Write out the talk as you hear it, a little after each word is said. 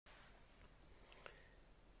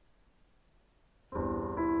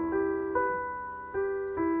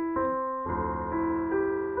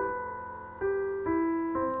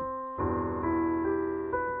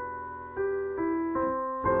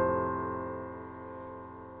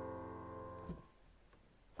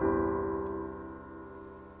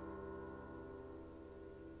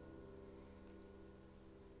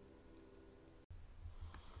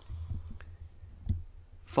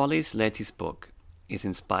Folly's latest book is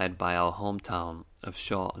inspired by our hometown of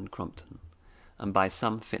Shaw and Crompton, and by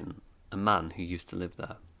Sam Fitton, a man who used to live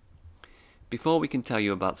there. Before we can tell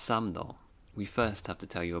you about Sam, though, we first have to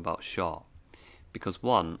tell you about Shaw, because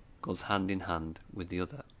one goes hand in hand with the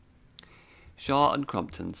other. Shaw and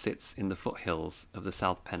Crompton sits in the foothills of the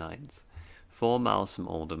South Pennines, 4 miles from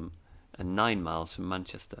Oldham and 9 miles from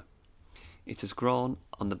Manchester. It has grown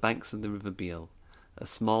on the banks of the River Beal, a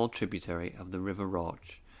small tributary of the River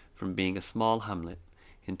Roach, from being a small hamlet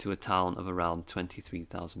into a town of around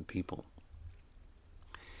 23,000 people.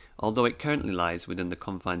 Although it currently lies within the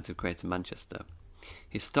confines of Greater Manchester,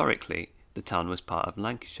 historically the town was part of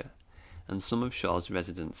Lancashire, and some of Shaw's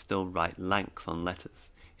residents still write Lancs on letters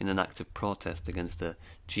in an act of protest against the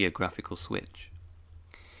geographical switch.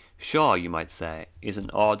 Shaw, you might say, is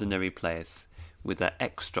an ordinary place with an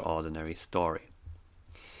extraordinary story.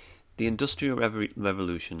 The Industrial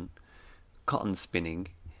Revolution, cotton spinning,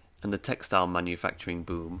 and the textile manufacturing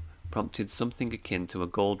boom prompted something akin to a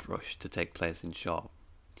gold rush to take place in Shaw.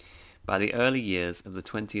 By the early years of the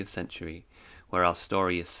 20th century, where our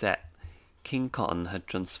story is set, King Cotton had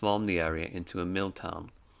transformed the area into a mill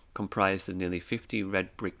town, comprised of nearly 50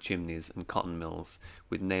 red brick chimneys and cotton mills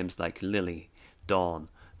with names like Lily, Dawn,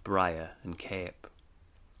 Briar, and Cape.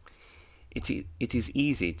 It is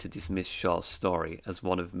easy to dismiss Shaw's story as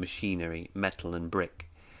one of machinery, metal, and brick,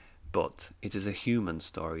 but it is a human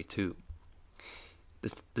story too.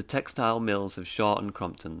 The textile mills of Shaw and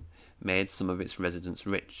Crompton made some of its residents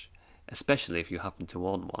rich, especially if you happen to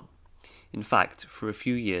own one. In fact, for a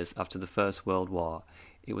few years after the First World War,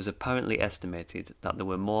 it was apparently estimated that there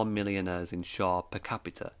were more millionaires in Shaw per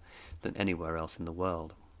capita than anywhere else in the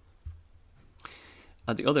world.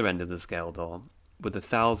 At the other end of the scale, though, were the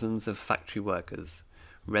thousands of factory workers,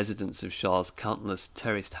 residents of Shaw's countless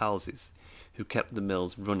terraced houses, who kept the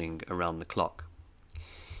mills running around the clock.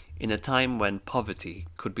 In a time when poverty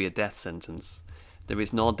could be a death sentence, there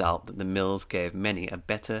is no doubt that the mills gave many a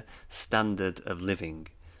better standard of living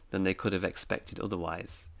than they could have expected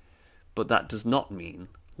otherwise. But that does not mean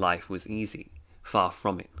life was easy. Far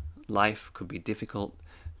from it. Life could be difficult,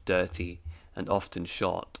 dirty, and often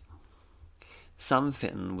short. Sam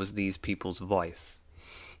Fitton was these people's voice.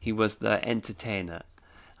 He was their entertainer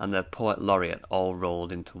and their poet laureate all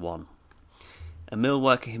rolled into one. A mill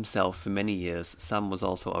worker himself for many years, Sam was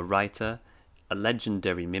also a writer, a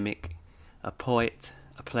legendary mimic, a poet,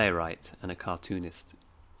 a playwright, and a cartoonist.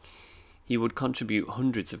 He would contribute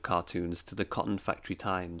hundreds of cartoons to the Cotton Factory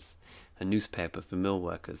Times, a newspaper for mill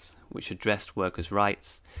workers, which addressed workers'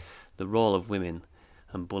 rights, the role of women,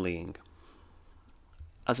 and bullying.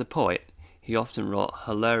 As a poet, he often wrote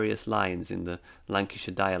hilarious lines in the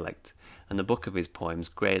Lancashire dialect, and a book of his poems,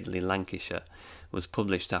 Gradely Lancashire, was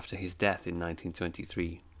published after his death in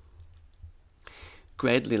 1923.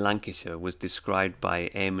 Gradely Lancashire was described by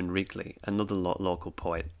Eamon Wrigley, another local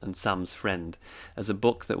poet and Sam's friend, as a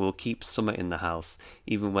book that will keep summer in the house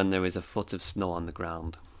even when there is a foot of snow on the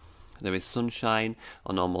ground. There is sunshine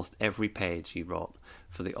on almost every page, he wrote,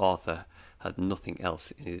 for the author had nothing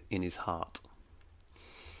else in his heart.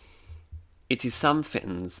 It is Sam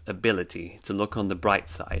Fitton's ability to look on the bright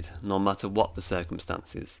side, no matter what the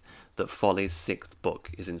circumstances, that Folly's 6th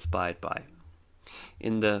book is inspired by.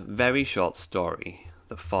 In the very short story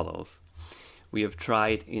that follows, we have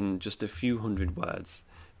tried in just a few hundred words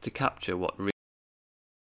to capture what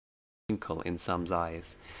wrinkle in Sam's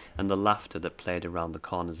eyes and the laughter that played around the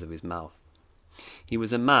corners of his mouth. He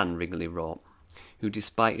was a man, Wrigley wrote, who,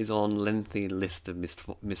 despite his own lengthy list of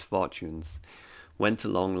misfortunes, went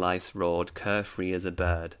along life's road carefree as a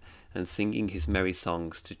bird, and singing his merry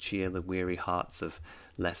songs to cheer the weary hearts of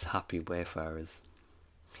less happy wayfarers.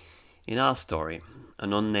 In our story,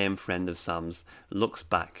 an unnamed friend of Sam's looks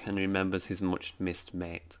back and remembers his much-missed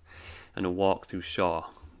mate, and a walk through Shaw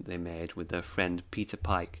they made with their friend Peter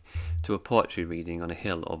Pike to a poetry reading on a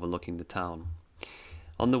hill overlooking the town.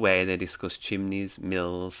 On the way they discussed chimneys,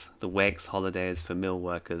 mills, the Wakes holidays for mill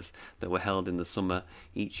workers that were held in the summer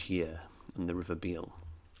each year, and the River Beal.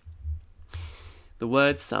 The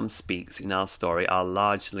words Sam speaks in our story are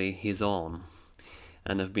largely his own,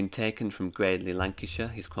 and have been taken from Gradely Lancashire,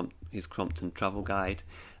 his Crompton travel guide,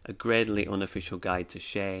 a Gradely unofficial guide to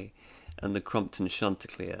Shay, and the Crompton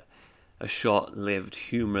Chanticleer, a short-lived,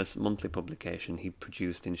 humorous monthly publication he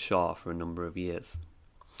produced in Shaw for a number of years.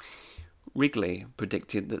 Wrigley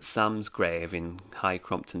predicted that Sam's grave in High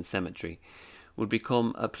Crompton Cemetery would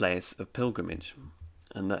become a place of pilgrimage,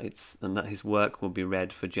 and that his work would be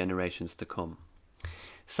read for generations to come.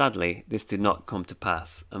 Sadly, this did not come to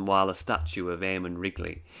pass, and while a statue of Eamon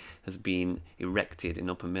Wrigley has been erected in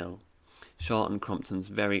Upper Mill, Shaw and Crompton's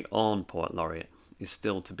very own poet laureate is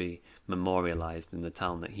still to be memorialized in the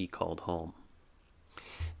town that he called home.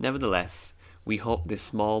 Nevertheless, we hope this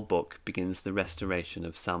small book begins the restoration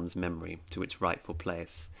of Sam's memory to its rightful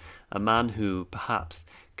place, a man who, perhaps,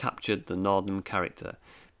 captured the northern character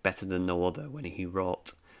better than no other when he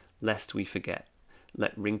wrote, "Lest we forget,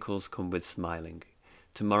 let wrinkles come with smiling.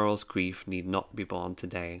 Tomorrow's grief need not be borne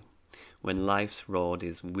today. When life's road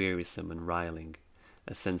is wearisome and riling,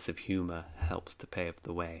 a sense of humour helps to pave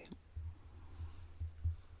the way."